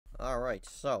Alright,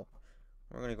 so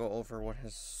we're going to go over what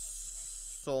has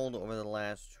sold over the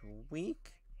last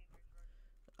week.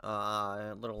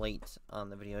 A little late on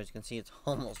the video. As you can see, it's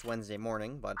almost Wednesday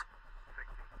morning, but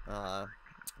we're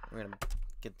going to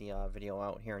get the video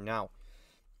out here now.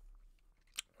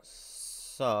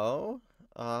 So,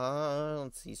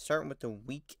 let's see, starting with the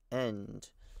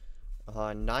weekend.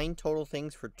 9 total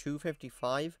things for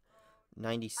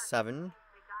 $255.97.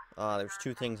 There's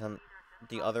 2 things on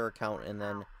the other account, and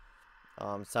then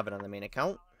 7 on the main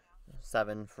account.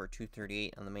 7 for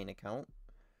 $238 on the main account,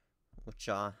 which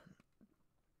is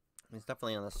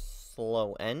definitely on the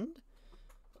slow end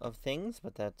of things,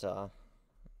 but that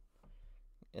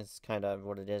is kind of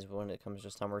what it is when it comes to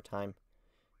summertime,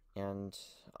 and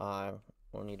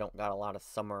when you don't got a lot of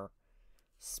summer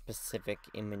specific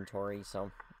inventory.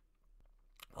 So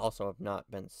also have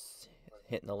not been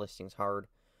hitting the listings hard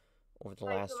over the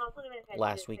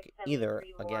last week either.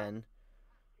 Again,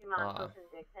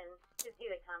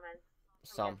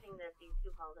 so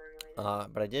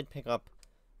but I did pick up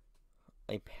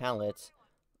a pallet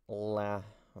what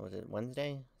was it,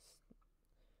 Wednesday,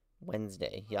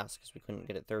 yes, because we couldn't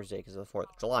get it Thursday because of the 4th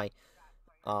of July.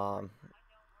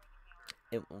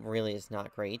 It really is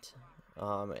not great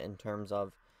in terms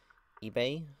of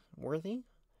eBay worthy.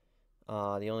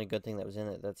 The only good thing that was in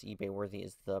it that's eBay worthy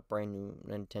is the brand new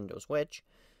Nintendo Switch.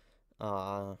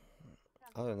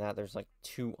 Other than that, there's like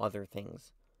 2 other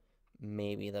things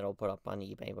maybe that I'll put up on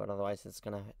eBay, but otherwise it's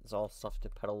all stuff to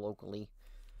peddle locally,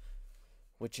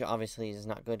 which obviously is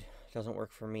not good. It doesn't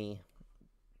work for me.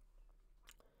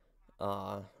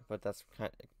 But that's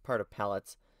kind of part of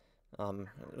pallets. It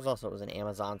was an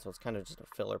Amazon, so it's kind of just a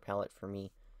filler pallet for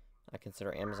me. I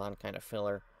consider Amazon kind of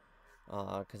filler,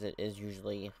 because it is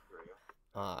usually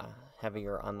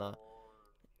heavier on the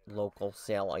local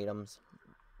sale items.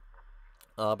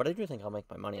 But I do think I'll make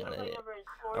my money on it.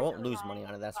 I won't lose money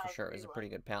on it, that's for sure. It's a pretty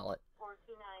good pallet.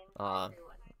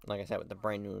 Like I said, with the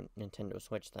brand new Nintendo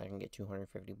Switch that I can get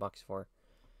 $250 for,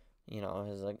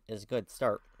 is a good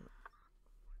start.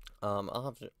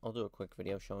 I'll do a quick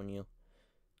video showing you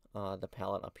the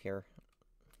pallet up here.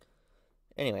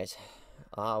 Anyways,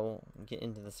 I'll get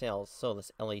into the sales. So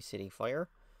this LA City Fire.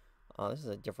 This is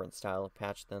a different style of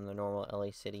patch than the normal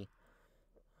LA City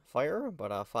Fire,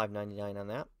 but $5.99 on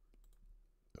that.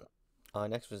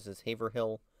 Next was this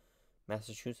Haverhill,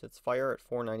 Massachusetts Fire at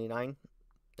 $4.99.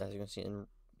 As you can see, in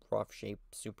rough shape,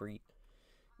 super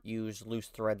used, loose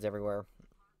threads everywhere.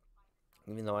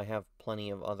 Even though I have plenty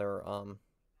of other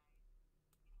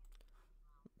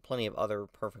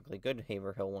perfectly good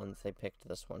Haverhill ones, they picked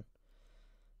this one.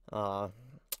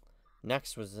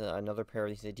 Next was another pair of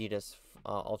these Adidas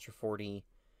Ultra 40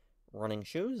 running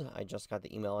shoes. I just got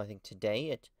the email, I think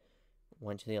today. It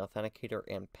went to the authenticator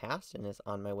and passed, and is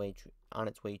on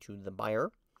its way to the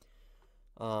buyer.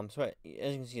 So as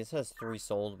you can see, it says 3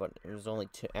 sold, but it was only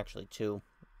 2, actually 2,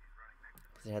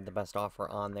 because it had the best offer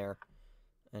on there.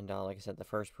 And like I said, the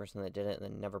first person that did it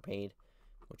and then never paid,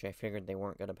 which I figured they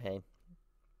weren't going to pay.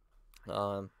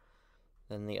 Then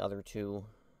the other 2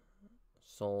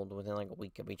 sold within like a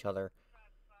week of each other,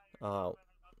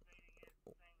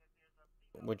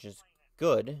 which is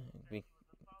good,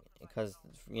 because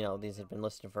these had been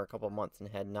listed for a couple months and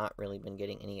had not really been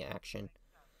getting any action,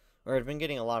 or had been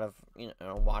getting a lot of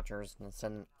watchers and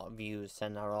send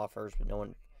out offers, but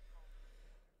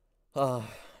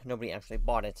nobody actually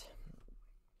bought it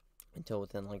until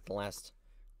within like the last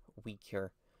week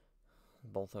here.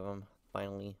 Both of them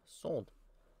finally sold.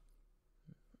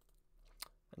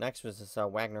 Next was this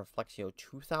Wagner Flexio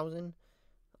 2000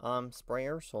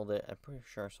 sprayer. Sold it. I'm pretty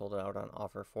sure I sold it out on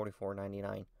offer,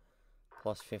 $44.99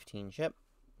 plus 15 ship.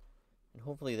 And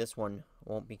hopefully this one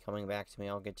won't be coming back to me.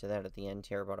 I'll get to that at the end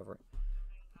here about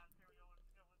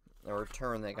a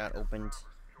return that got opened.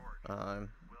 What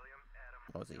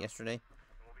was it, yesterday?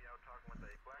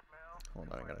 Hold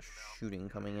on, I got a shooting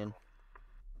coming in.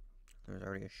 There was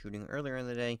already a shooting earlier in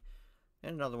the day,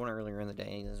 and another one earlier in the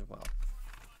day as well.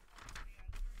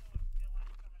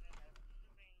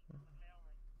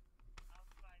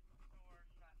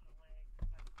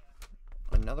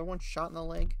 Another one shot in the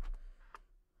leg?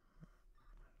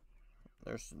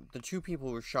 There's the 2 people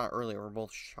who were shot earlier were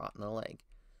both shot in the leg.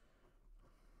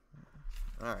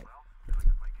 Alright.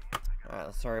 Alright,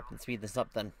 let's hurry up and speed this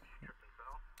up then.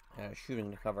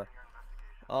 Shooting to cover.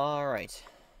 Alright.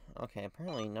 Okay,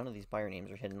 apparently none of these buyer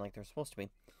names are hidden like they're supposed to be.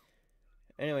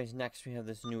 Anyways, next we have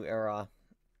this New Era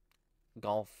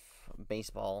golf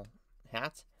baseball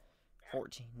hat.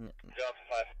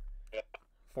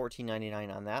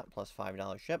 $14.99 on that, plus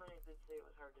 $5 ship.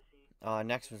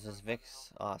 Next was this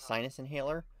Vicks sinus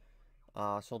inhaler.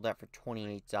 Sold that for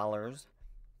 $28.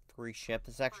 free ship.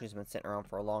 This actually has been sitting around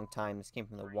for a long time. This came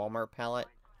from the Walmart pallet.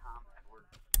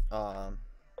 And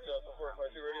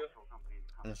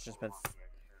it's just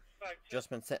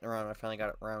been sitting around. I finally got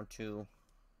it around to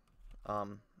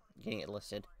getting it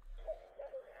listed.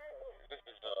 This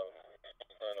is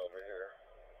Glenn over here.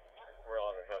 We're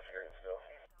on investigating still.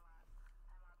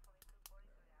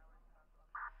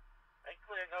 I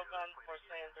clear no gun for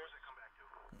Sanders.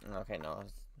 Okay, no,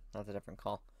 that's a different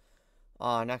call.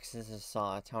 Next this is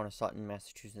Town of Sutton,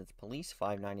 Massachusetts Police,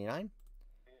 $5.99.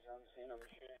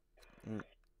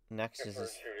 Next is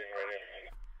this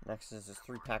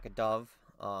 3-pack of Dove.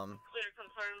 Clear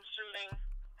confirmed shooting.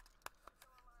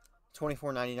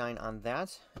 $24.99 on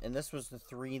that, and this was the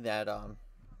 3 that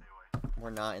were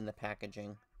not in the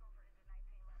packaging.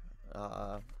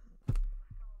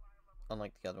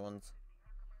 Unlike the other ones.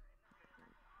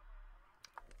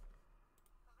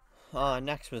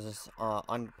 Next was this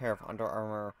pair of Under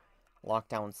Armour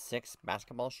Lockdown 6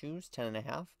 basketball shoes,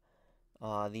 10.5.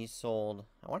 These sold,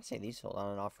 I want to say these sold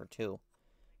on an offer too.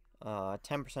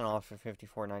 10% off for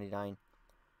 $54.99.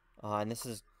 And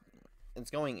it's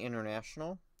going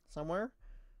international somewhere.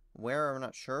 Where, I'm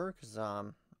not sure, because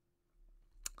I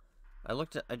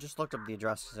just looked up the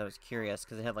address because I was curious,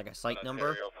 because it had like a site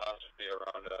number.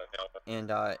 And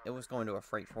it was going to a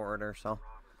freight forwarder, so.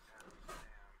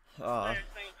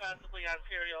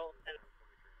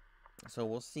 So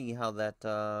we'll see how that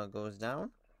goes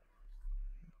down.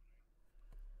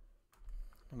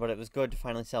 But it was good to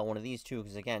finally sell one of these too,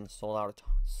 because again, sold out.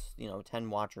 10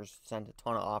 watchers sent a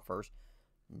ton of offers.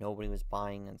 Nobody was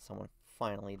buying, and someone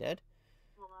finally did.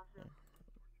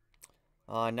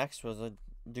 Next was a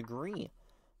Degree.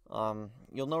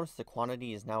 You'll notice the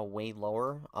quantity is now way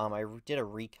lower. I did a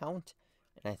recount,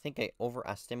 and I think I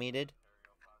overestimated.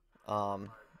 I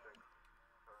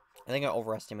think I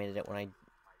overestimated it when I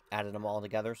added them all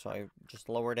together, so I just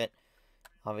lowered it.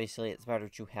 Obviously, it's better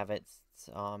to have it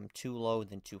too low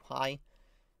than too high.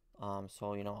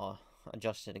 So, I'll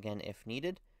adjust it again if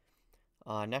needed.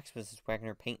 Next was this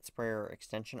Wagner Paint Sprayer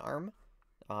Extension Arm.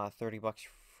 $30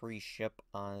 free ship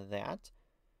on that.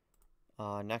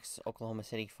 Next, Oklahoma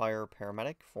City Fire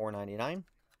Paramedic, $4.99.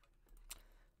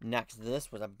 Next,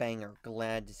 this was a banger.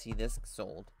 Glad to see this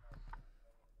sold.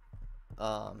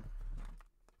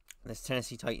 This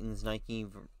Tennessee Titans Nike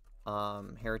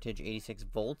Heritage 86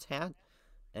 Volt hat.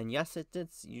 And yes, it did.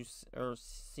 You are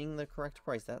seeing the correct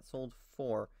price. That sold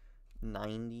for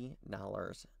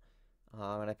 $90.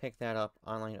 And I picked that up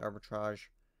online arbitrage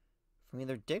from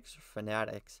either Dick's or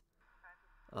Fanatics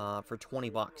for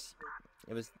 $20.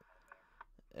 It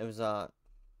was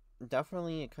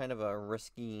definitely kind of a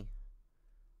risky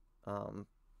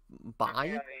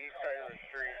buy.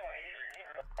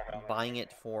 Buying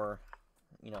it for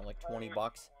like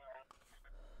 $20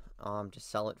 to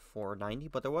sell it for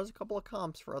 $90, but there was a couple of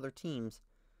comps for other teams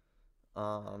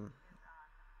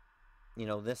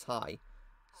this high.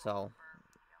 So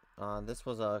this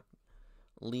was a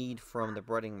lead from the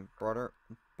bread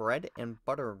and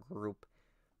butter group.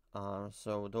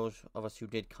 So those of us who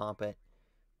did comp it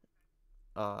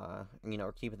are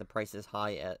keeping the prices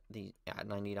high at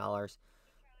 $90.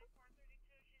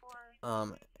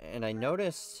 And I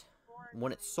noticed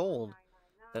when it sold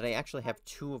that I actually have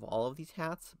 2 of all of these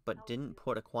hats, but didn't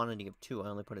put a quantity of 2. I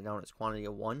only put it down as quantity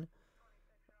of 1.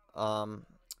 So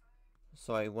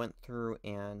I went through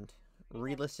and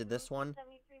relisted this one,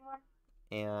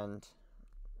 and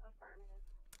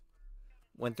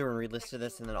went through and relisted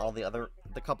this, and then all the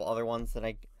couple other ones that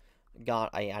I got,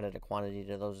 I added a quantity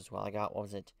to those as well. I got, what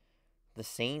was it? The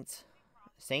Saints,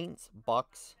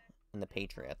 Bucks, and the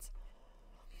Patriots.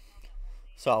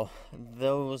 So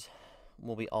those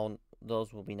will be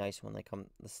nice when they come.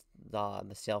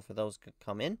 The sale for those could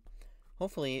come in.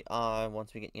 Hopefully,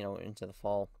 once we get into the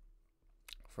fall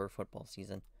for football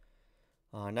season.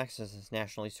 Next is this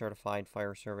Nationally Certified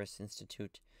Fire Service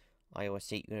Institute Iowa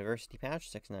State University patch,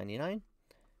 $6.99.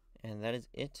 And that is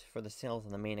it for the sales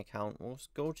on the main account. We'll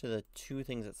just go to the 2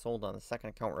 things that sold on the second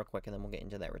account real quick, and then we'll get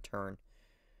into that return.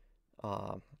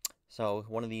 So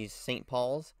one of these St.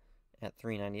 Paul's at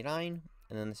 $3.99,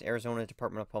 and then this Arizona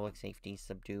Department of Public Safety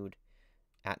Subdued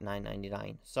at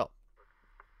 $9.99. So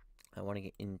I want to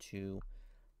get into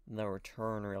the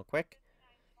return real quick.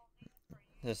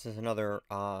 This is another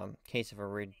case of a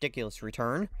ridiculous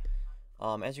return.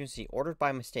 As you can see, ordered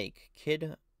by mistake.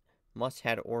 Kid must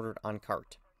had ordered on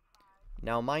cart.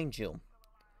 Now, mind you,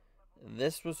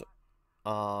 this was,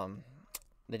 the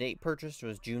date purchased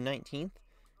was June 19th.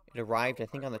 It arrived, I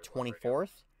think, on the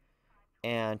 24th.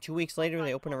 And 2 weeks later,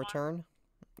 they open a return.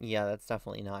 Yeah, that's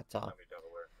definitely not,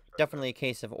 definitely a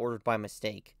case of ordered by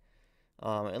mistake.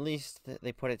 At least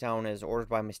they put it down as ordered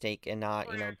by mistake and not,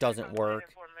 doesn't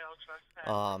work.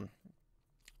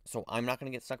 So I'm not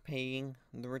going to get stuck paying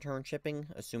the return shipping,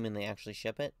 assuming they actually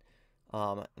ship it.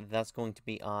 That's going to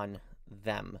be on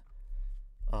them.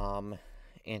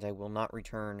 And I will not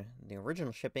return the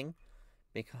original shipping,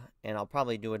 and I'll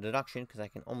probably do a deduction because I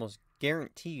can almost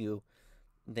guarantee you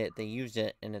that they used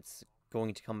it and it's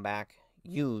going to come back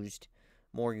used,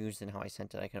 more used than how I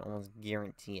sent it. I can almost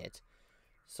guarantee it.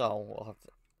 So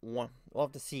we'll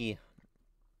have to see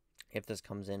if this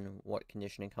comes in, what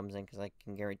condition it comes in, because I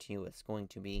can guarantee you it's going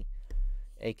to be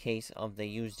a case of they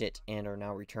used it and are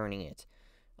now returning it.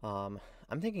 I'm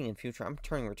thinking in future I'm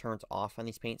turning returns off on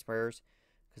these paint sprayers,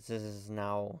 because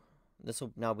this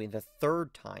will now be the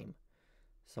third time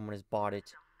someone has bought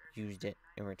it, used it,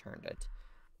 and returned it.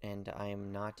 And I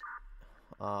am not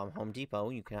Home Depot.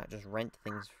 You cannot just rent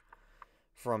things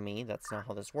from me. That's not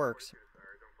how this works.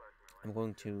 I'm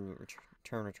going to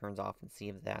turn returns off and see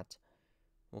if that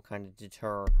will kind of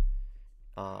deter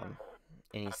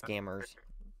any scammers.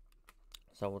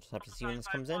 So we'll just have to see when this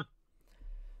comes in.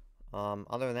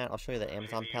 Other than that, I'll show you the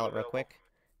Amazon pallet real quick,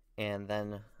 and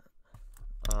then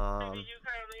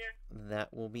that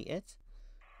will be it.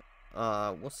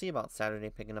 We'll see about Saturday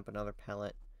picking up another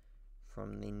pallet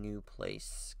from the new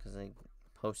place, because they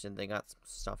posted they got some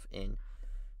stuff in.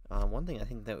 One thing I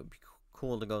think that would be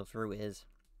cool to go through is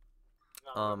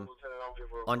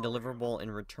undeliverable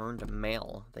and returned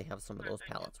mail. They have some of those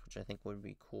pallets, which I think would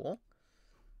be cool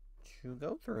to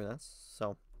go through.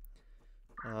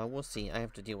 We'll see. I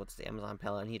have to deal with the Amazon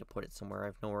pallet. I need to put it somewhere. I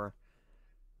have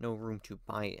no room to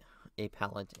buy a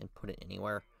pallet and put it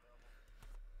anywhere.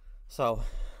 So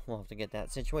we'll have to get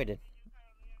that situated.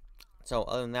 So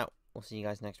other than that, we'll see you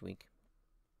guys next week.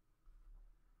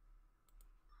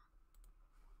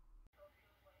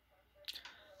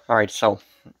 Alright, so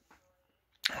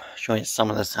showing you some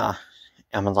of this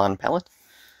Amazon pallet.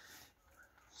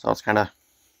 So it's kind of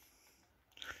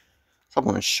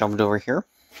someone shoved over here.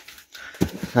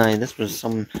 This was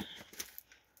some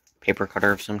paper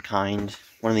cutter of some kind.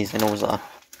 One of these I know was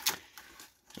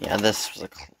this was a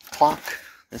clock.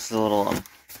 This is a little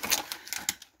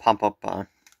pop-up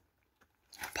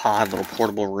pod, little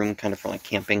portable room, kind of for like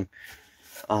camping.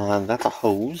 That's a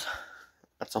hose.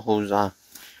 That's a hose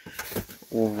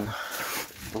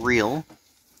reel.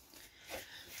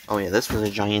 Oh yeah, this was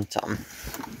a giant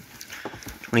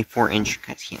 24-inch, you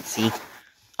guys can't see,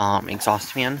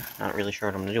 exhaust fan. Not really sure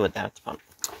what I'm going to do with that, but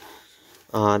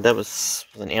that was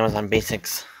an Amazon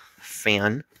Basics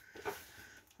fan.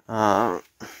 Get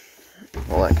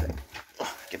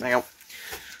back out.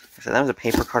 So that was a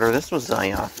paper cutter. This was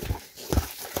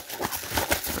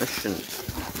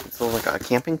it's like a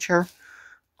camping chair.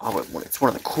 Oh, it's one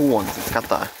of the cool ones. It's got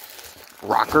the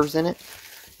rockers in it.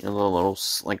 You know, little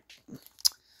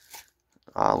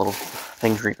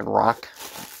things where you can rock.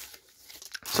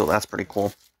 So that's pretty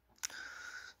cool.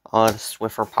 The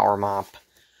Swiffer power mop.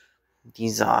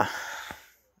 These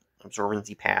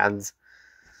absorbency pads.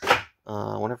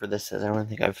 Whatever this is, I don't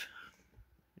think I've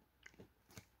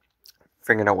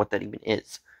figured out what that even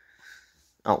is.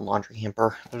 Oh, laundry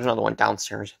hamper. There's another one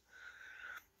downstairs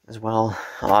as well.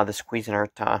 The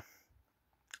Cuisinart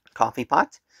coffee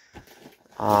pot.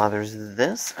 There's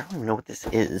this. I don't even know what this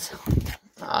is.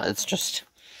 It's just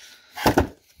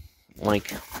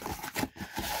like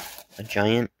a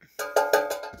giant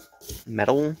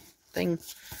metal thing.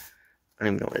 I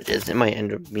don't even know what it is. It might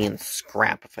end up being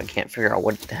scrap if I can't figure out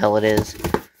what the hell it is.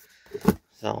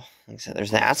 So, like I said, there's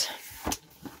that.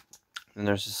 And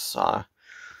there's this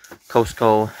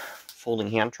Costco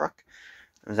folding hand truck.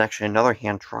 There's actually another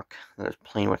hand truck that I was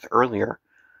playing with earlier.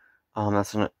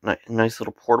 That's a nice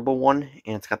little portable one,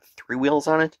 and it's got the 3 wheels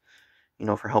on it, you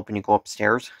know, for helping you go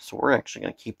upstairs. So we're actually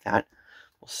going to keep that.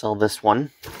 We'll sell this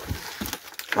one.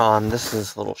 This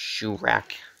is a little shoe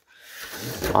rack.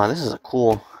 This is a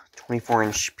cool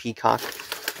 24-inch peacock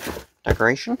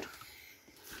decoration.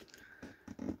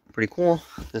 Pretty cool.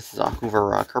 This is a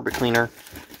Hoover carpet cleaner.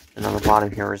 And on the bottom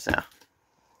here is a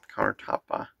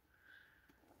countertop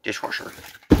dishwasher.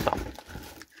 So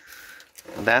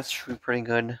that's pretty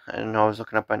good. I don't know, I was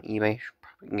looking up on eBay.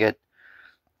 Probably can get.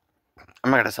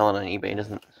 I'm not gonna sell it on eBay. It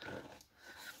doesn't,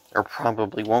 or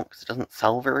probably won't, because it doesn't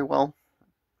sell very well.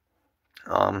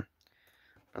 But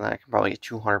I can probably get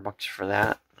 $200 for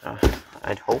that.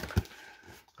 I'd hope.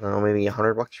 I don't know, maybe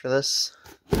 $100 for this.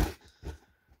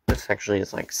 This actually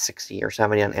is like 60 or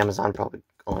 70 on Amazon. Probably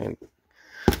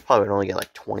would only get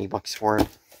like $20 for it.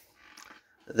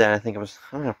 Then I think I'm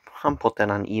gonna put that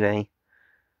on eBay.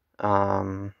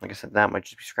 Like I said, that might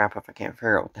just be scrap if I can't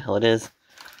figure out what the hell it is.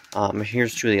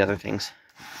 Here's 2 of the other things.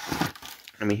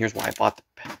 I mean, here's why I bought the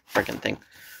freaking thing.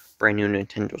 Brand new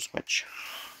Nintendo Switch.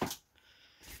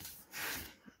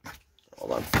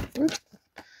 Hold on. Let's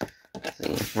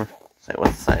see.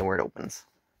 What's the side where it opens?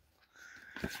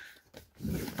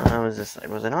 Was this side?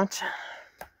 Was it not?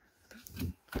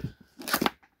 There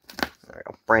we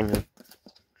go. Brand new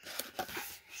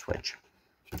Switch.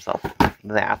 So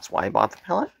that's why I bought the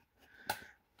pellet.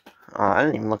 I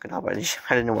didn't even look it up. I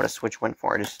didn't know what a Switch went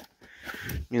for. I just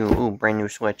knew, ooh, brand new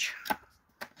Switch.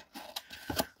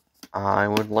 I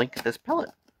would like this pellet.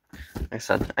 Like I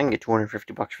said, I can get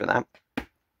 $250 for that.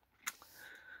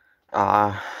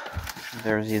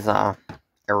 There's these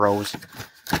arrows.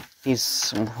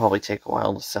 These will probably take a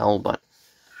while to sell, but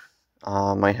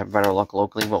might have better luck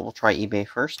locally, but we'll try eBay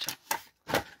first.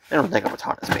 They don't take up a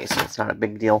ton of space, so it's not a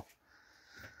big deal.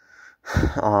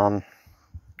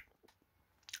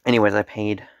 Anyways, I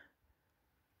paid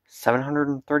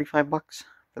 $735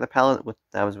 for the pallet.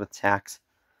 That was with tax.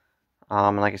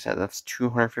 Like I said, that's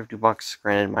 $250,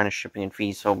 granted minus shipping and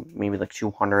fees, so maybe like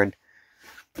 $200.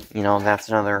 You know, that's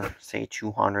another, say,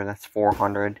 $200. That's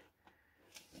 $400.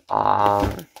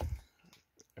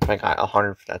 If I got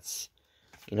 $100, that's,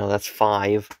 you know, that's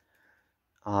 $5.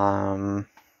 I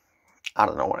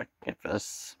don't know what I get for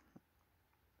this.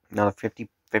 Another $50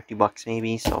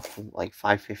 maybe, so like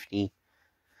 $550.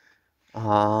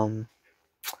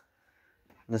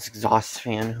 This exhaust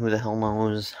fan, who the hell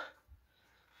knows?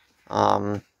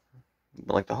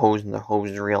 Like the hose and the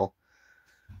hose reel,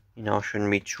 you know,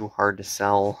 shouldn't be too hard to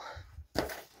sell.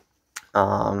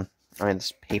 I mean,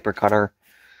 this paper cutter,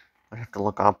 I'd have to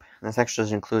look up. And this actually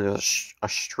does include a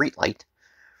street light,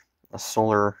 a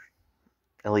solar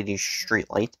LED street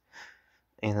light,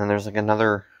 and then there's like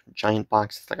another giant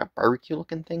box. It's like a barbecue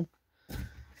looking thing.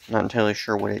 Not entirely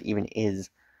sure what it even is,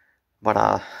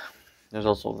 but there's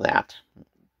also that.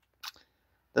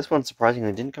 This one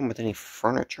surprisingly didn't come with any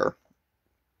furniture,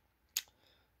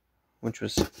 which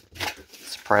was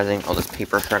surprising. Oh, this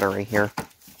paper shredder right here.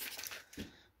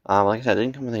 Like I said, it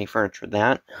didn't come with any furniture.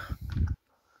 That,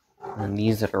 and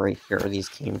these that are right here, these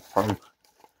came from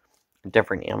a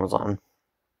different Amazon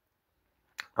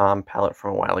pallet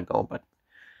from a while ago. But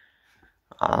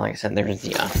like I said, there's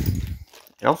the.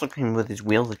 It also came with these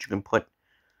wheels that you can put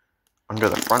under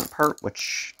the front part,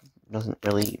 which doesn't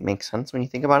really make sense when you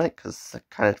think about it, because it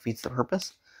kind of defeats the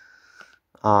purpose.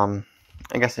 I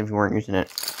guess if you weren't using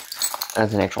it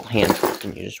as an actual hand truck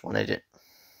and you just wanted it,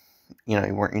 you know,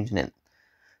 you weren't using it,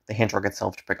 the hand truck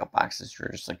itself, to pick up boxes, you're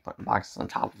just like putting boxes on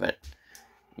top of it,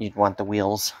 you'd want the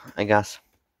wheels, I guess.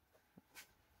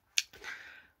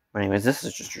 But anyways, this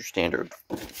is just your standard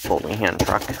folding hand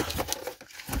truck.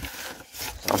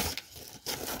 So,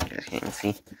 you guys can't even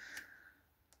see.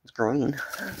 It's green.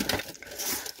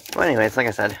 But anyways, like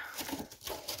I said,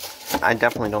 I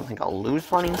definitely don't think I'll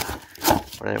lose money,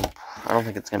 but I don't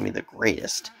think it's going to be the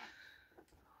greatest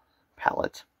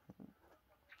pallet.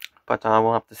 But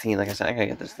we'll have to see. Like I said, I gotta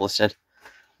get this listed.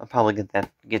 I'll probably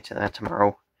get to that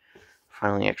tomorrow.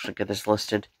 Finally actually get this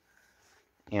listed.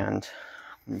 And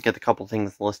get a couple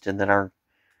things listed that are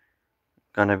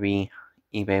gonna be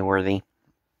eBay worthy.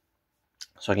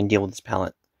 So I can deal with this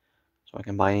pallet. So I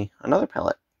can buy another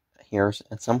pallet here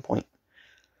at some point.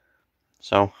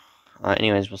 So,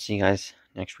 anyways, we'll see you guys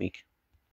next week.